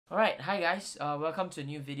Alright, hi guys, welcome to a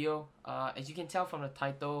new video. As you can tell from the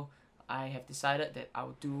title, I have decided that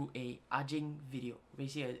I'll do a Ajing video.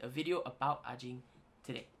 Basically a video about Ajing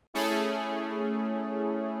today.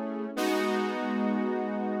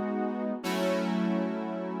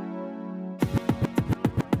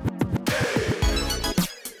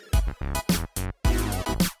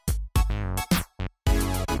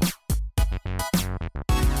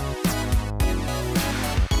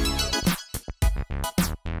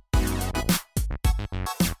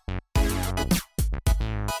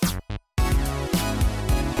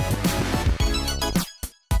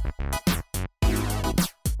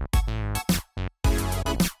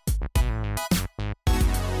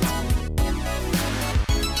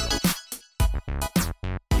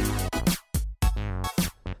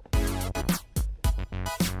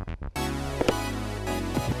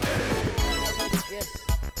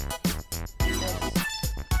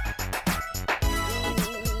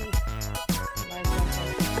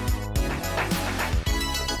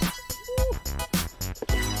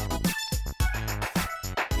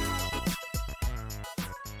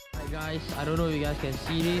 Guys, I don't know if you guys can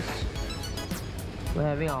see this. We're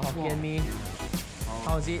having our Hokkien Mee.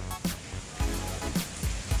 How's it?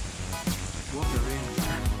 Worth the rain.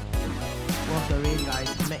 Worth the rain,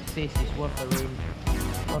 guys. Max says it's worth the rain.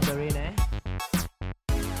 Worth the rain, eh?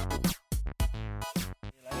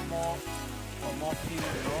 Like more feel,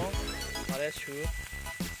 you know? Oh, that's true.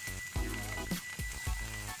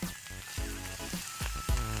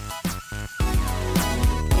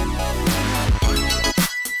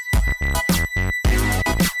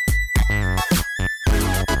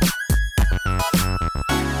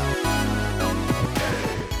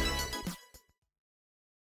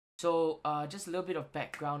 So, just a little bit of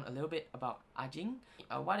background, a little bit about Ajing.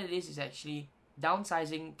 What it is actually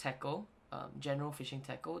downsizing tackle, general fishing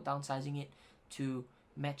tackle, downsizing it to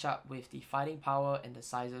match up with the fighting power and the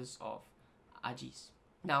sizes of Ajis.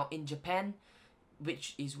 Now, in Japan,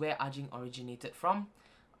 which is where Ajing originated from,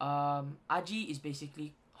 Aji is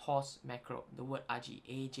basically horse mackerel. The word Aji,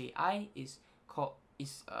 A-J-I, is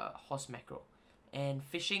horse mackerel. And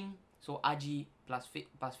fishing, so Aji plus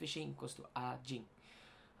fishing equals to Ajing.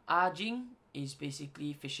 Ajing is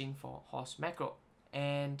basically fishing for horse mackerel,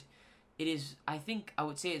 and it is, I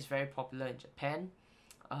would say it's very popular in Japan.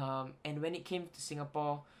 And when it came to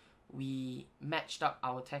Singapore, we matched up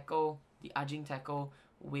our tackle, the Ajing tackle,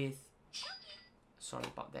 with, sorry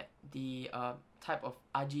about that, the type of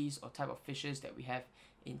Ajis or type of fishes that we have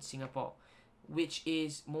in Singapore, which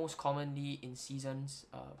is most commonly in seasons.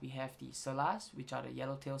 We have the selas, which are the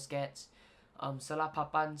yellowtail scats. Sela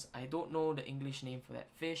papans, I don't know the English name for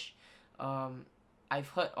that fish. I've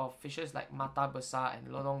heard of fishes like mata besar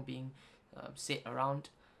and lorong being said around.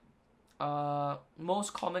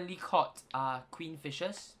 Most commonly caught are queen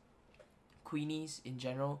fishes, queenies in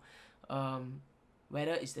general.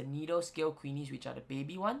 Whether it's the needle scale queenies, which are the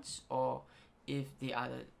baby ones, or if they are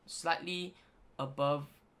the slightly above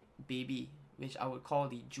baby, which I would call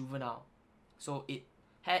the juvenile. So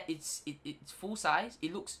it's full size.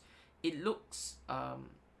 It looks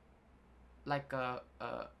like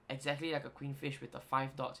exactly like a queenfish with the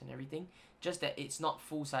 5 dots and everything, just that it's not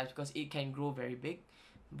full size because it can grow very big.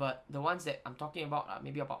 But the ones that I'm talking about are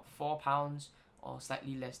maybe about 4 pounds or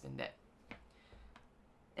slightly less than that.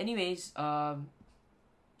 Anyways,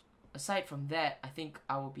 aside from that, I think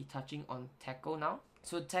I will be touching on tackle now.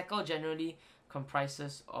 So tackle generally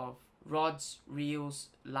comprises of rods, reels,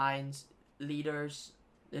 lines, leaders,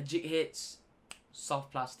 the jig heads,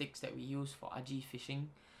 soft plastics that we use for Aji fishing.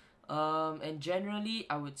 And generally,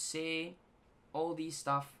 I would say all these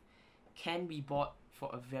stuff can be bought for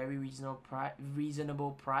a very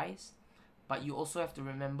reasonable price. But you also have to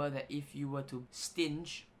remember that if you were to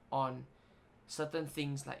stinge on certain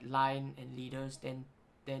things like line and leaders, then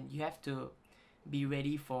you have to be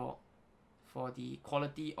ready for the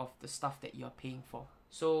quality of the stuff that you are paying for.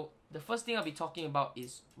 So the first thing I'll be talking about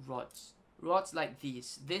is rods. Rods like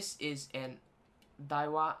these. This is an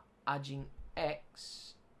Daiwa Ajing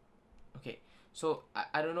X. Okay, so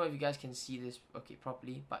I don't know if you guys can see this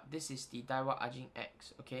properly, but this is the Daiwa Ajing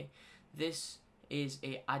X. Okay, this is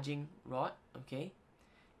a Ajing rod. Okay,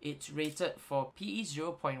 it's rated for PE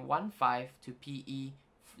 0.15 to PE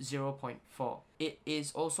 0.4. It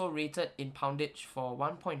is also rated in poundage for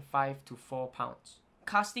 1.5 to 4 pounds.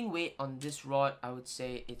 Casting weight on this rod, I would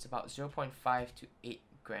say it's about 0.5 to 8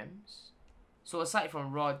 grams. So aside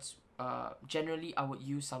from rods, generally I would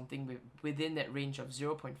use something within that range of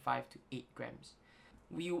 0.5 to 8 grams.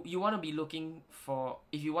 You want to be looking for,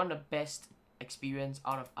 if you want the best experience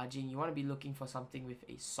out of Ajing, you want to be looking for something with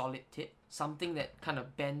a solid tip, something that kind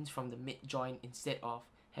of bends from the mid joint instead of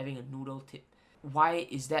having a noodle tip. Why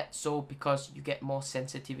is that so? Because you get more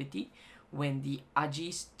sensitivity. When the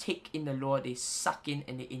ajis take in the lure, they suck in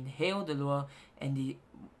and they inhale the lure, and they,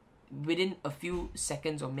 within a few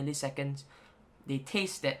seconds or milliseconds, they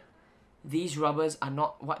taste that these rubbers are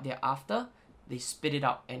not what they're after. They spit it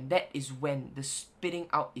out, and that is when the spitting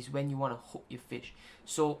out is when you want to hook your fish.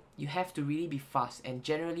 So you have to really be fast, and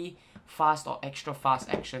generally fast or extra fast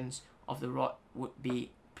actions of the rod would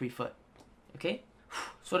be preferred. Okay,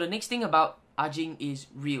 so the next thing about Ajing is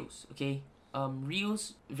reels. Okay,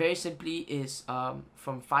 reels very simply is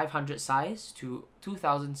from 500 size to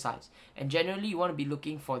 2000 size, and generally you want to be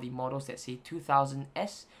looking for the models that say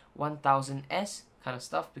 2000S, 1000S kind of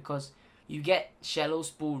stuff, because you get shallow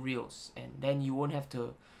spool reels, and then you won't have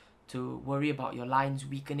to worry about your lines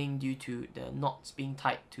weakening due to the knots being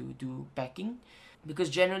tight to do backing, because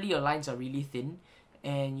generally your lines are really thin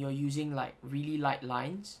and you're using like really light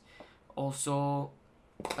lines. Also,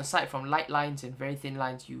 aside from light lines and very thin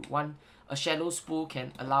lines, you want a shallow spool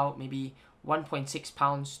can allow maybe 1.6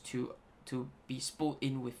 pounds to be spooled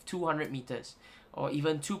in with 200 meters, or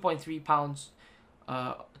even 2.3 pounds,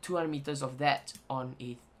 200 meters of that on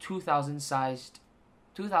a 2000S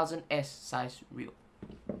size reel.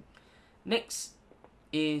 Next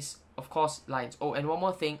is, of course, lines. Oh, and one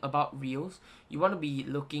more thing about reels. You want to be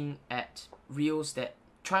looking at reels that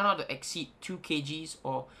try not to exceed 2 kgs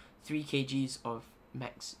or 3 kgs of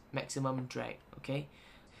maximum drag, okay?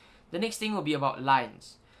 The next thing will be about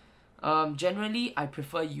lines. Generally, I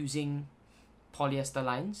prefer using polyester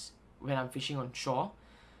lines when I'm fishing on shore.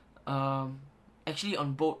 Actually,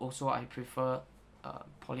 on boat also, I prefer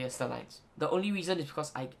polyester lines. The only reason is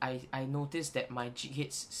because I noticed that my jig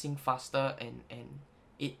heads sink faster, and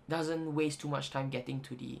it doesn't waste too much time getting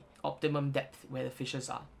to the optimum depth where the fishes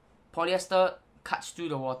are. Polyester cuts through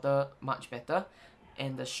the water much better,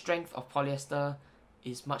 and the strength of polyester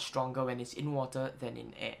is much stronger when it's in water than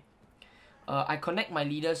in air. I connect my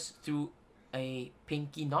leaders through a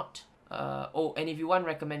pinky knot. Oh, and if you want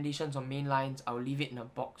recommendations on main lines, I'll leave it in a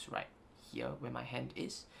box right here where my hand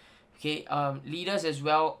is. Okay, leaders as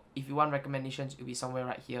well, if you want recommendations, it'll be somewhere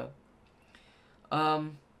right here.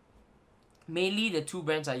 Mainly the two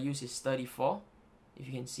brands I use is 34, if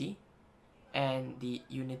you can see, and the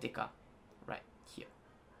Unitica right here.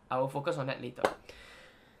 I will focus on that later.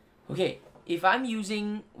 Okay, if I'm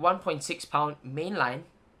using 1.6 pound main line,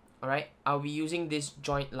 alright, I'll be using this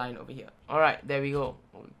joint line over here. Alright, there we go.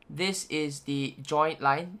 This is the joint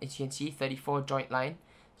line, as you can see, 34 joint line,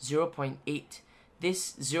 0.8.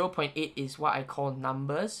 This 0.8 is what I call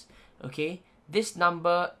numbers, okay? This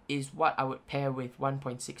number is what I would pair with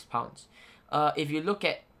 1.6 pounds. If you look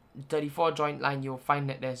at 34 joint line, you'll find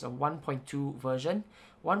that there's a 1.2 version.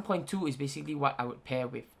 1.2 is basically what I would pair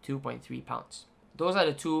with 2.3 pounds. Those are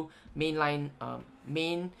the two main line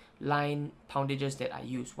poundages that I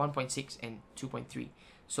use, 1.6 and 2.3.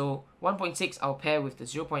 So 1.6 I'll pair with the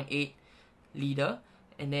 0.8 leader,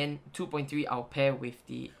 and then 2.3 I'll pair with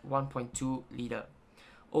the 1.2 leader.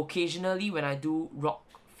 Occasionally, when I do rock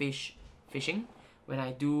fishing, when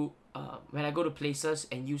I go to places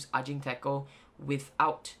and use Ajing tackle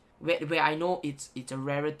without where I know it's a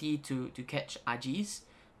rarity to catch ajis,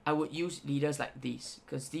 I would use leaders like these,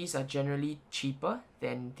 because these are generally cheaper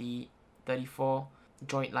than the 34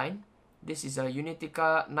 joint line. This is a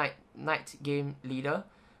Unitica night game leader,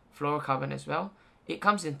 fluorocarbon as well. It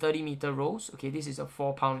comes in 30 meter rolls. Okay, this is a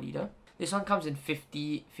 4 pound leader. This one comes in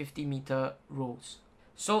 50 meter rolls.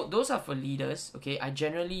 So those are for leaders. Okay, I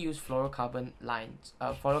generally use fluorocarbon lines,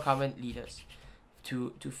 fluorocarbon leaders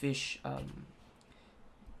to fish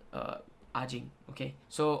Ajing. Okay,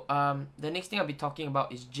 so the next thing I'll be talking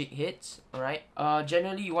about is jig heads. Alright,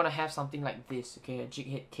 generally you want to have something like this. Okay, a jig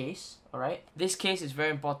head case. Alright, this case is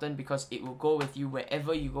very important because it will go with you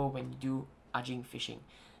wherever you go when you do Ajing fishing,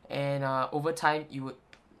 and over time you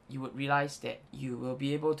would realize that you will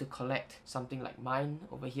be able to collect something like mine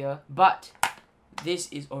over here, but this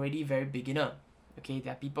is already very beginner. Okay,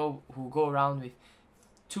 there are people who go around with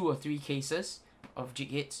 2 or 3 cases of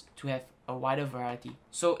jig heads to have a wider variety.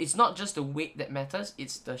 So it's not just the weight that matters,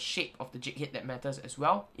 it's the shape of the jig head that matters as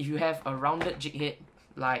well. If you have a rounded jig head,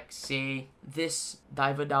 like say this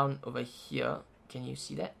diver down over here, can you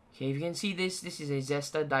see that? Okay, if you can see this is a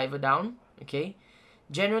Zesta diver down. Okay,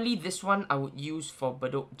 generally this one I would use for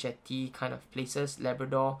Bedok Jetty kind of places,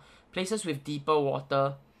 Labrador, places with deeper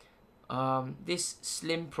water. This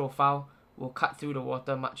slim profile will cut through the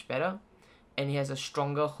water much better, and it has a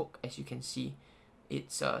stronger hook, as you can see.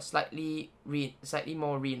 It's slightly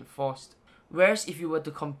more reinforced. Whereas if you were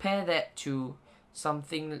to compare that to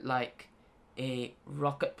something like a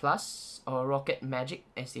Rocket Plus or Rocket Magic,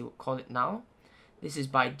 as they would call it now, This is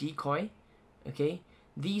by Decoy. Okay,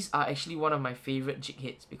 these are actually one of my favorite jig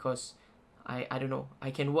heads because I don't know,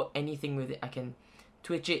 I can work anything with it. I can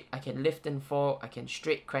twitch it, I can lift and fall, I can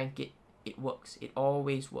straight crank it. It works. It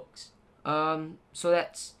always works. So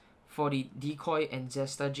that's for the Decoy and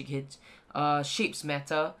Zesta jig heads. Shapes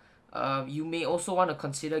matter. You may also want to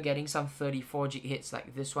consider getting some 34 jig heads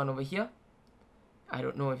like this one over here. I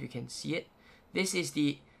don't know if you can see it. This is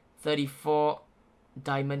the 34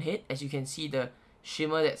 diamond head. As you can see, the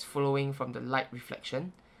shimmer that's flowing from the light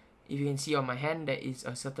reflection. If you can see on my hand, there is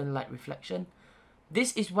a certain light reflection.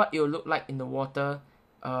 This is what it will look like in the water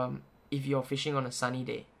if you're fishing on a sunny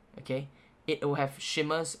day. Okay, it will have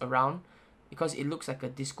shimmers around because it looks like a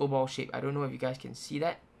disco ball shape. I don't know if you guys can see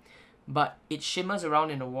that, but it shimmers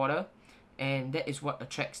around in the water, and that is what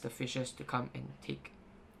attracts the fishes to come and take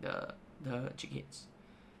the jig heads.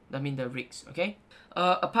 I mean the rigs. Okay.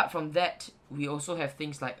 Apart from that, we also have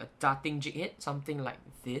things like a darting jig head, something like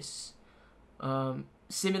this.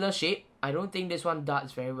 Similar shape. I don't think this one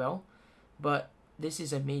darts very well, but this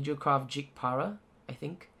is a Major Craft jig para, I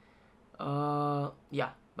think. Yeah,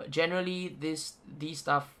 but generally these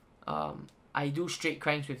stuff, I do straight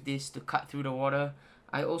cranks with this to cut through the water.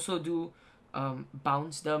 I also do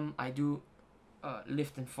bounce them. I do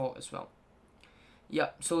lift and fall as well. Yeah,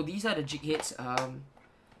 so these are the jig heads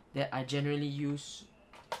that I generally use.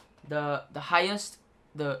 The highest,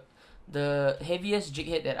 the heaviest jig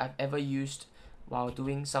head that I've ever used while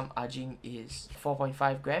doing some Ajing is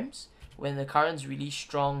 4.5 grams. When the current's really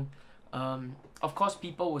strong, of course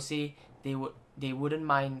people will say they wouldn't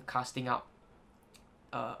mind casting out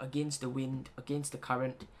against the wind, against the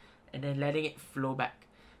current, and then letting it flow back.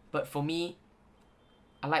 But for me,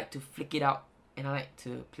 I like to flick it out, and I like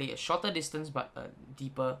to play a shorter distance but a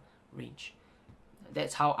deeper range.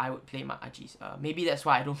 That's how I would play my Ajis. Maybe that's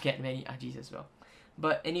why I don't get many Ajis as well.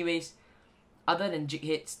 But anyways, other than jig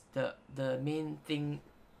heads, the main thing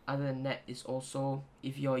other than that is also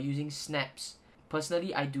if you're using snaps.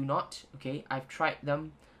 Personally, I do not. Okay, I've tried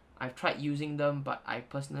them. I've tried using them, but I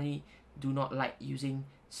personally do not like using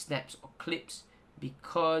snaps or clips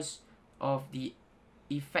because of the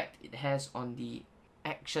effect it has on the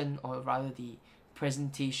action, or rather the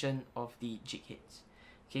presentation of the jig heads.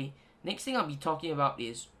 Okay, next thing I'll be talking about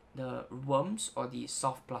is the worms or the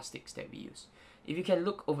soft plastics that we use. If you can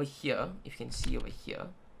look over here, if you can see over here,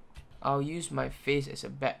 I'll use my face as a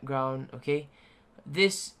background. Okay,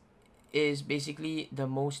 this is basically the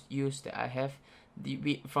most used that I have.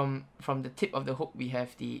 From the tip of the hook, we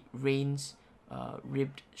have the Rain's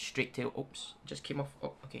ribbed straight tail. Oops, just came off.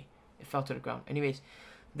 Oh, okay, it fell to the ground. Anyways,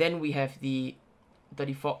 then we have the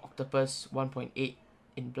 34 Octopus 1.8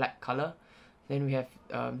 in black color. Then we have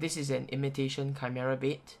this is an imitation chimera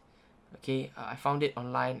bait. Okay, I found it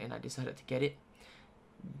online and I decided to get it.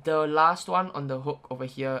 The last one on the hook over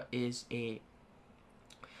here is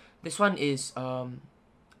this one is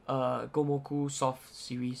Gomoku Soft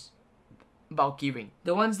Series bulky ring.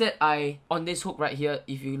 The ones that on this hook right here,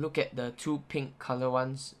 if you look at the two pink color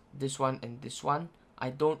ones, this one and this one,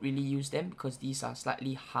 I don't really use them because these are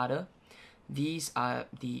slightly harder. These are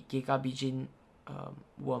the Geika Bijin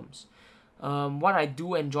worms. What I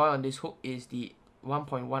do enjoy on this hook is the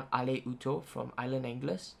 1.1 Ale Uto from Island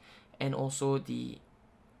Anglers, and also the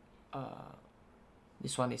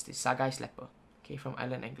this one is the Sagai Slapper, okay, from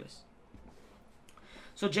Island Anglers.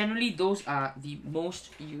 So generally those are the most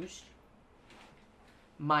used,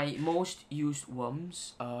 my most used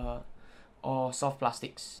worms or soft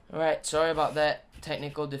plastics. Alright, sorry about that,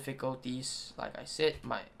 technical difficulties. Like I said,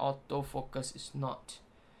 my autofocus is not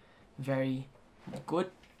very good.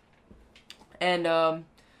 And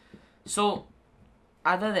so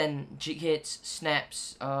other than jig heads,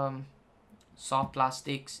 snaps, soft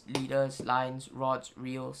plastics, leaders, lines, rods,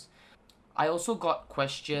 reels, I also got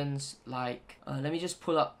questions like, let me just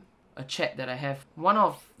pull up a chat that I have. One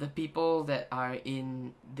of the people that are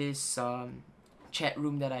in this chat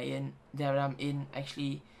room that I'm in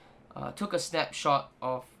actually took a snapshot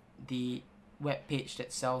of the web page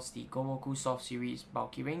that sells the Gomoku Soft Series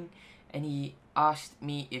bulky ring, and he asked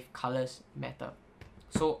me if colors matter.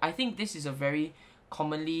 So I think this is a very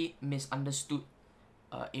commonly misunderstood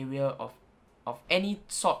area of any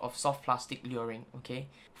sort of soft plastic luring. Okay,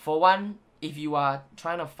 for one, if you are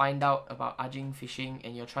trying to find out about Ajing fishing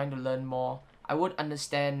and you're trying to learn more, I would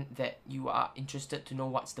understand that you are interested to know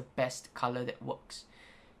what's the best color that works.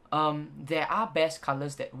 There are best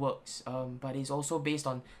colors that works, but it's also based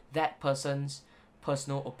on that person's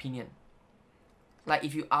personal opinion. Like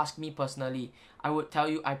if you ask me personally, I would tell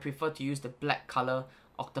you I prefer to use the black color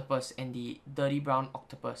octopus and the dirty brown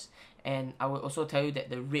octopus, and I would also tell you that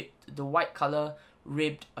the white color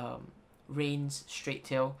ribbed Rain's straight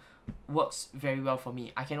tail works very well for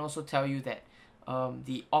me. I can also tell you that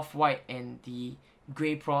the off-white and the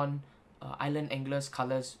grey prawn Island Anglers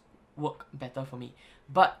colors work better for me.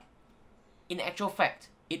 But in actual fact,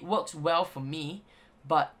 it works well for me,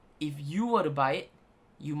 but if you were to buy it,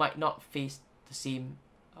 you might not face the same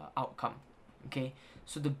outcome. Okay,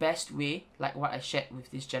 so the best way, like what I shared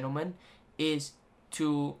with this gentleman, is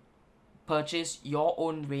to purchase your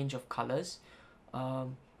own range of colors.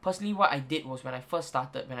 Personally, what I did was when I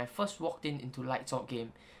first walked into Light Salt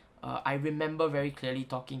Game, I remember very clearly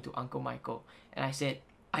talking to Uncle Michael, and I said,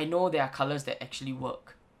 I know there are colors that actually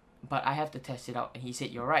work, but I have to test it out. And he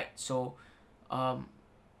said, you're right. So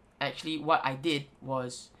actually what I did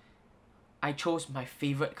was I chose my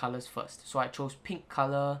favorite colors first. So I chose pink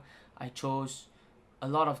color, I chose a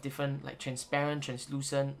lot of different like transparent,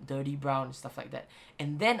 translucent, dirty brown and stuff like that.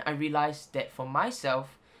 And then I realized that for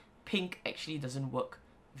myself, pink actually doesn't work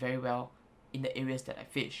very well in the areas that I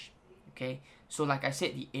fish. Okay, so like I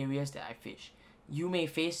said, the areas that I fish, you may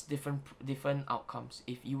face different outcomes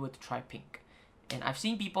if you were to try pink. And I've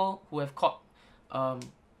seen people who have caught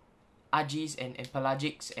Ajis and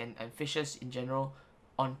pelagics and fishes in general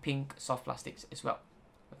on pink soft plastics as well.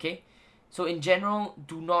 Okay, so in general,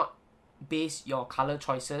 do not base your color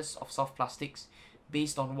choices of soft plastics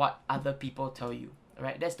based on what other people tell you.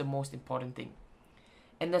 Alright, that's the most important thing.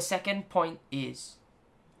 And the second point is,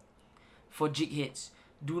 for jig heads,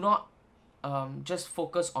 do not just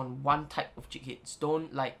focus on one type of jig heads.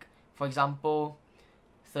 Don't, like, for example,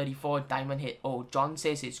 34 diamond head. Oh, John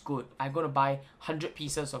says it's good, I'm gonna buy 100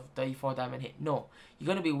 pieces of 34 diamond head. No, you're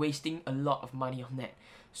gonna be wasting a lot of money on that.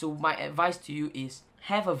 So my advice to you is,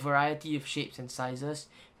 have a variety of shapes and sizes.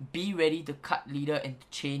 Be ready to cut leader and to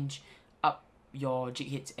change up your jig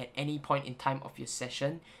heads at any point in time of your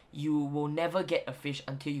session. You will never get a fish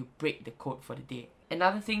until you break the code for the day.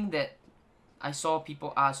 Another thing that I saw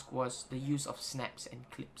people ask was the use of snaps and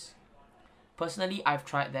clips. Personally, I've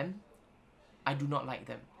tried them. I do not like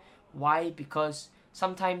them. Why? Because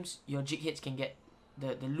sometimes your jig heads can get,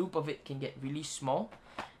 the loop of it can get really small.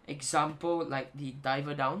 Example, like the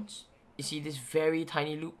diver downs. You see this very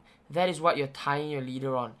tiny loop? That is what you're tying your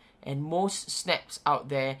leader on. And most snaps out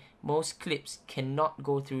there, most clips cannot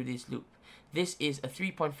go through this loop. This is a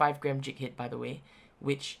 3.5 gram jig head, by the way,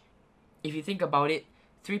 which, if you think about it,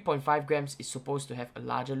 3.5 grams is supposed to have a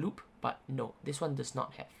larger loop, but no, this one does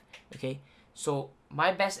not have. Okay, so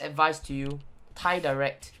my best advice to you, tie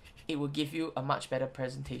direct. It will give you a much better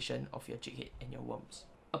presentation of your jig head and your worms.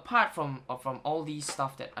 Apart from all these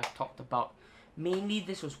stuff that I've talked about, mainly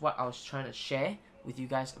this was what I was trying to share with you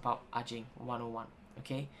guys about Ajing 101.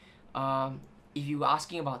 Okay, if you were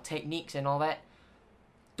asking about techniques and all that,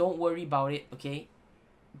 don't worry about it. Okay,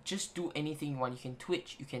 just do anything you want. You can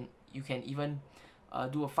twitch, you can even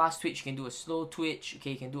do a fast twitch, you can do a slow twitch.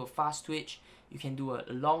 Okay, you can do a fast twitch, you can do a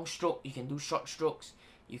long stroke, you can do short strokes,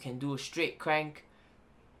 you can do a straight crank,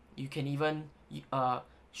 you can even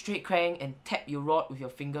straight crank and tap your rod with your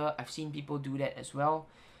finger. I've seen people do that as well.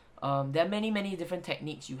 There are many different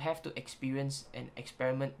techniques. You have to experience and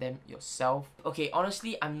experiment them yourself. Okay,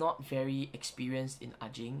 honestly, I'm not very experienced in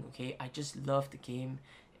Ajing. Okay, I just love the game,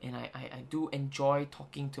 and I do enjoy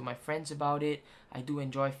talking to my friends about it. I do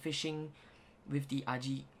enjoy fishing with the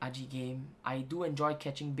Aji game. I do enjoy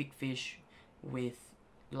catching big fish with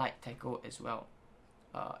light tackle as well.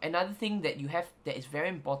 Another thing that you have that is very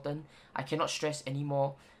important, I cannot stress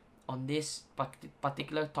anymore on this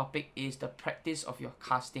particular topic, is the practice of your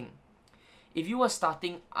casting. If you were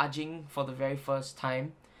starting Ajing for the very first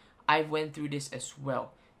time, I went through this as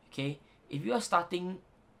well. Okay, if you are starting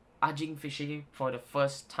Ajing fishing for the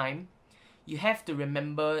first time, you have to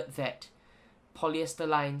remember that polyester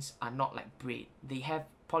lines are not like braid.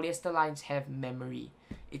 Polyester lines have memory.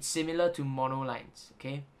 It's similar to mono lines.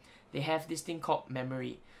 Okay, they have this thing called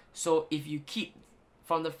memory. So if you keep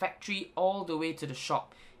from the factory all the way to the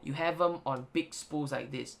shop, you have them on big spools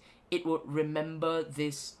like this, it would remember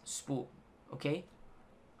this spool. Okay,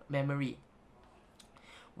 memory.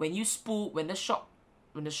 When you spool, when the shop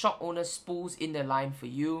owner spools in the line for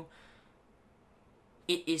you,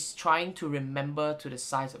 it is trying to remember to the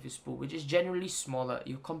size of your spool, which is generally smaller.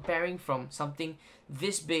 You're comparing from something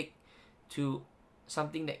this big to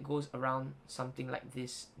something that goes around something like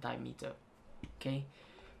this diameter. Okay,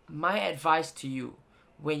 my advice to you,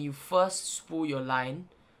 when you first spool your line,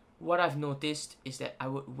 what I've noticed is that I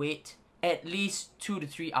would wait at least 2 to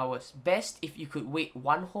 3 hours. Best if you could wait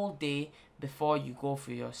one whole day before you go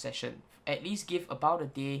for your session. At least give about a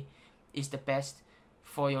day is the best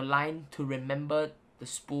for your line to remember the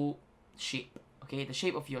spool shape. Okay, the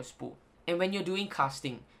shape of your spool. And when you're doing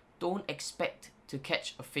casting, don't expect to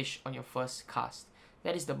catch a fish on your first cast.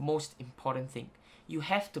 That is the most important thing. You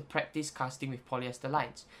have to practice casting with polyester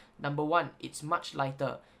lines. Number one, it's much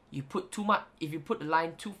lighter. You put too much, if you put the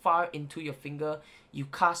line too far into your finger, you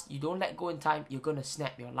cast, you don't let go in time, you're gonna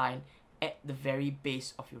snap your line at the very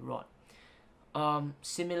base of your rod.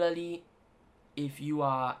 Similarly, if you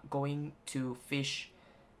are going to fish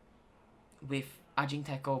with Ajing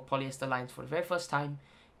tackle polyester lines for the very first time,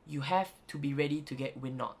 you have to be ready to get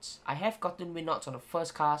wind knots. I have gotten wind knots on the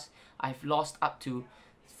first cast. I've lost up to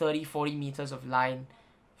 30-40 meters of line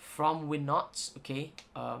from wind knots, okay?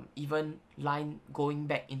 Even line going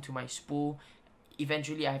back into my spool.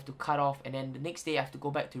 Eventually I have to cut off, and then the next day I have to go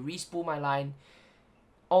back to re-spool my line.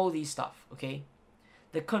 All these stuff, okay?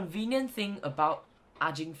 The convenient thing about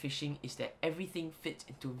Ajing fishing is that everything fits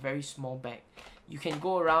into a very small bag. You can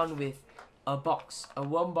go around with a box, a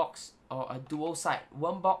worm box, or a dual side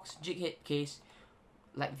worm box jig head case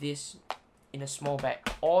like this in a small bag,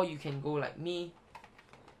 or you can go like me,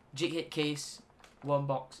 jig head case, worm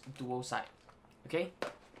box, dual side. Okay,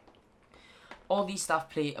 all these stuff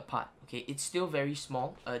play a part. Okay, it's still very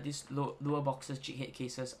small. These lure boxes, jig head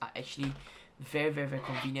cases are actually very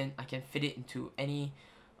convenient. I can fit it into any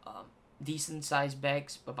decent sized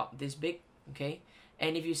bags about this big. Okay,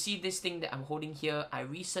 and if you see this thing that I'm holding here, I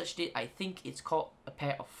researched it. I think it's called a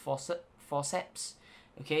pair of forceps.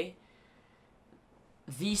 Okay,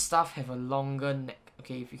 these stuff have a longer neck.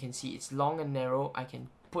 Okay, if you can see, it's long and narrow. I can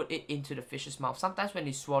put it into the fish's mouth. Sometimes when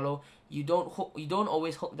they swallow, you don't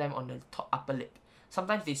always hook them on the top upper lip.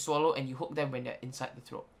 Sometimes they swallow and you hook them when they're inside the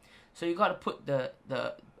throat. So you gotta put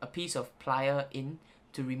a piece of plier in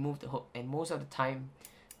to remove the hook, and most of the time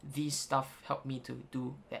these stuff help me to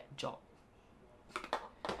do that job.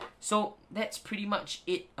 So that's pretty much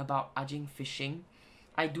it about Ajing fishing.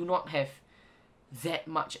 I do not have that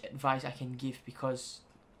much advice I can give because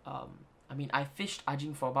I mean, I fished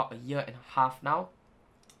Ajing for about 1.5 years now.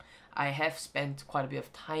 I have spent quite a bit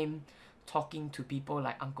of time talking to people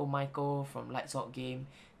like Uncle Michael from Lights Out Game,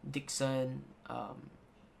 Dixon,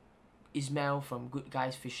 Ismail from Good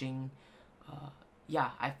Guys Fishing.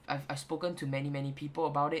 Yeah, I've spoken to many people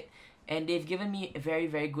about it, and they've given me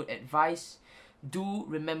very good advice. Do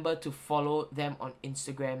remember to follow them on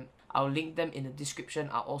Instagram. I'll link them in the description.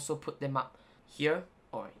 I'll also put them up here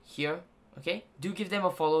or here. Okay, do give them a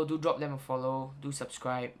follow, do drop them a follow, do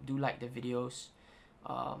subscribe, do like the videos,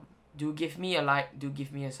 do give me a like, do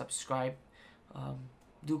give me a subscribe,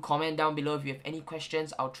 do comment down below if you have any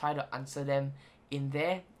questions. I'll try to answer them in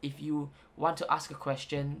there. If you want to ask a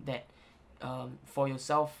question that for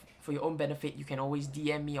yourself, for your own benefit, you can always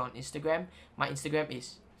DM me on Instagram. My Instagram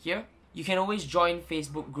is here. You can always join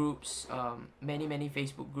Facebook groups, many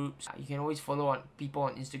Facebook groups. You can always follow on people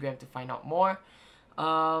on Instagram to find out more.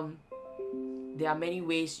 There are many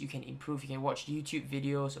ways you can improve. You can watch YouTube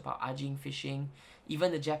videos about Ajing fishing.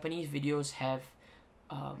 Even the Japanese videos have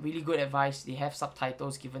really good advice. They have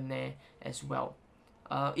subtitles given there as well.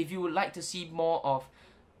 If you would like to see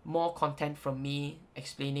more content from me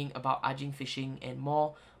explaining about Ajing fishing and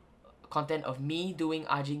more content of me doing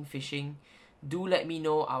Ajing fishing, do let me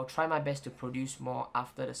know. I'll try my best to produce more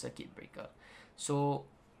after the circuit breaker. So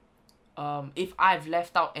if I've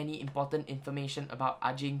left out any important information about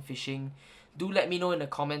Ajing fishing, do let me know in the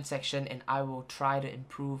comment section and I will try to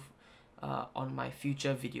improve on my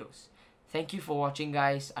future videos. Thank you for watching,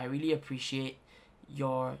 guys. I really appreciate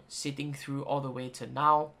your sitting through all the way to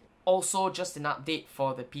now. Also, just an update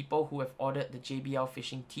for the people who have ordered the JBL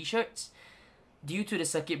fishing t-shirts. Due to the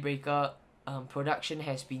circuit breaker, production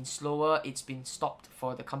has been slower. It's been stopped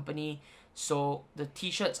for the company. So the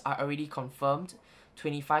t-shirts are already confirmed.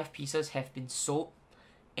 25 pieces have been sold,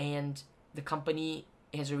 and the company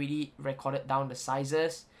has already recorded down the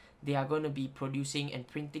sizes. They are going to be producing and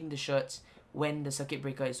printing the shirts when the circuit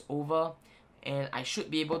breaker is over, and I should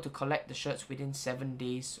be able to collect the shirts within 7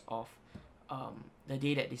 days of the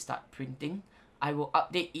day that they start printing. I will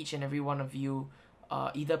update each and every one of you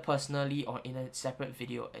either personally or in a separate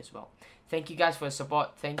video as well. Thank you guys for your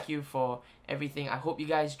support. Thank you for everything. I hope you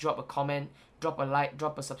guys drop a comment, drop a like,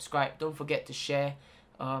 drop a subscribe. Don't forget to share.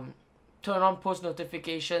 Turn on post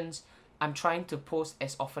notifications. I'm trying to post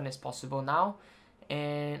as often as possible now,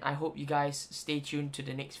 and I hope you guys stay tuned to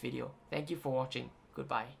the next video. Thank you for watching.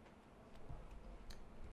 Goodbye.